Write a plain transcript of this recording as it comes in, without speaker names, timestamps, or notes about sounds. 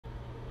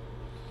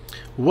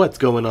What's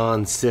going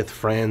on, Sith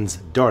friends?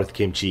 Darth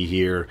Kimchi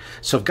here.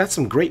 So I've got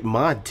some great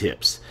mod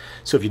tips.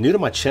 So if you're new to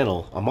my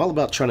channel, I'm all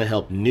about trying to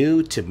help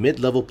new to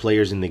mid-level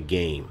players in the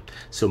game.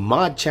 So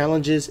mod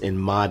challenges and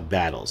mod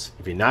battles.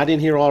 If you're not in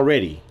here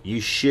already,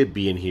 you should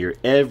be in here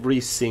every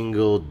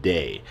single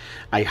day.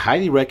 I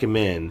highly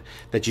recommend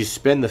that you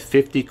spend the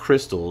 50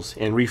 crystals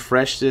and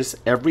refresh this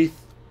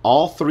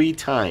all 3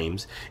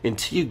 times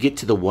until you get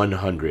to the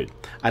 100.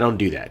 I don't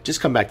do that.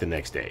 Just come back the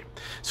next day.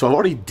 So I've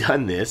already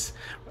done this.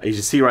 As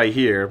you see right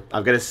here,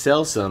 I've got to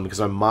sell some because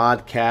my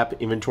mod cap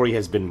inventory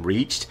has been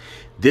reached.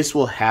 This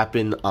will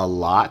happen a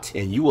lot,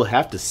 and you will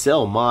have to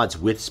sell mods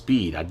with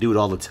speed. I do it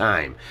all the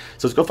time.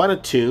 So let's go find a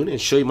tune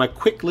and show you my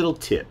quick little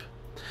tip.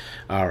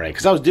 Alright,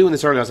 because I was doing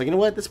this earlier, I was like, you know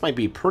what, this might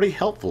be pretty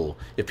helpful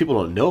if people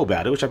don't know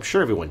about it, which I'm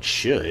sure everyone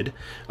should.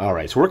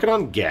 Alright, so working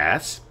on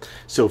gas.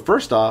 So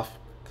first off,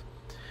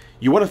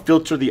 you want to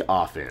filter the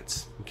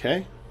offense,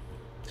 okay?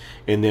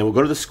 And then we'll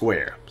go to the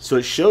square. So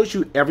it shows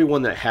you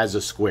everyone that has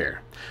a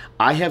square.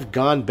 I have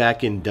gone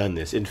back and done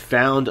this and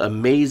found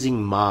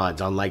amazing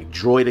mods on like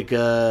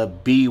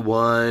Droideka,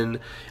 B1.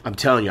 I'm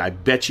telling you, I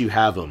bet you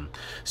have them.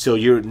 So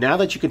now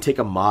that you can take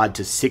a mod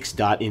to 6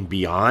 dot and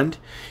beyond,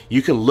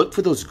 you can look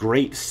for those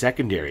great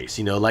secondaries.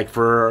 You know, like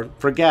for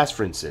gas,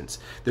 for instance,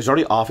 there's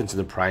already offense in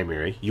the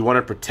primary. You want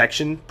a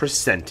protection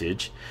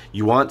percentage.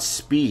 You want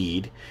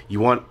speed.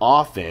 You want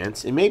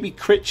offense, and maybe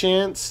crit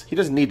chance. He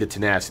doesn't need the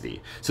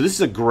tenacity. So this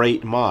is a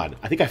great mod.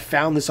 I think I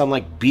found this on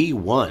like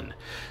B1.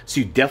 So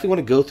you definitely want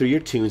to go through your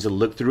tunes and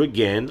look through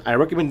again. I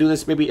recommend doing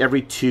this maybe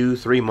every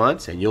 2-3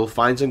 months, and you'll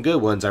find some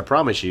good ones, I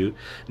promise you.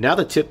 Now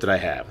the tip that I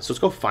have. So let's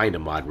go find a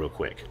mod real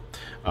quick.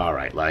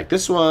 Alright, like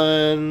this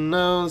one.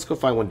 No, let's go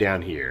find one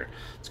down here.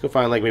 Let's go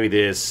find like maybe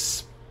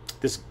this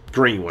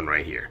green one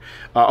right here.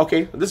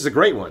 Okay, this is a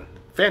great one.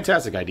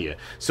 Fantastic idea.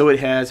 So it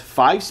has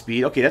 5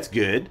 speed. Okay, that's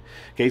good.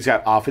 Okay, it's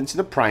got offense in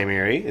the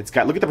primary. It's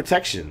got, look at the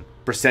protection.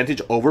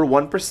 Percentage over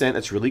 1%.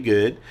 That's really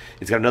good.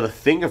 It's got another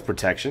thing of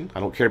protection. I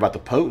don't care about the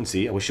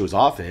potency. I wish it was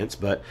offense,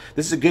 but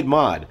this is a good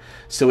mod.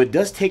 So it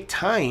does take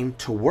time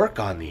to work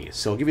on these.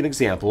 So I'll give you an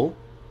example.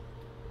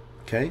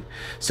 Okay,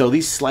 so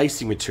these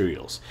slicing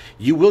materials,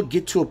 you will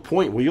get to a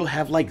point where you'll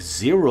have like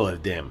 0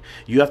 of them.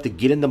 You have to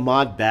get into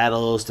mod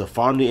battles to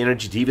farm the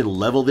energy to even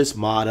level this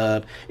mod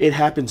up. It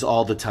happens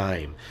all the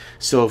time.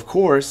 So of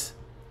course,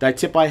 that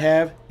tip I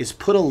have is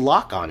put a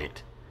lock on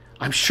it.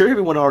 I'm sure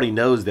everyone already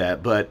knows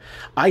that, but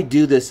I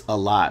do this a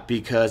lot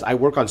because I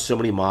work on so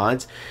many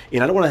mods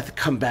and I don't want to have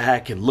to come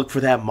back and look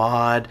for that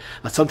mod.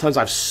 Sometimes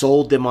I've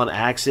sold them on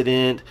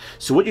accident.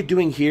 So what you're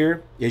doing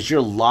here is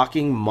you're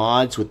locking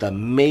mods with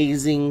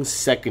amazing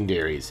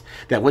secondaries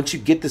that once you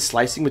get the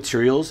slicing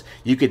materials,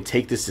 you can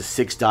take this to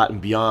 6 dot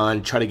and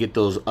beyond, try to get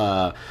those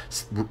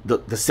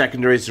the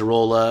secondaries to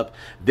roll up.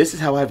 This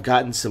is how I've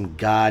gotten some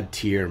god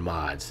tier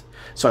mods.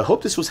 So I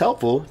hope this was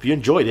helpful. If you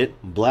enjoyed it,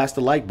 blast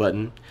the like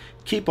button.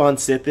 Keep on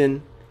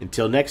sithin'.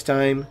 Until next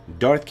time,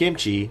 Darth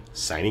Kimchi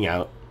signing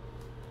out.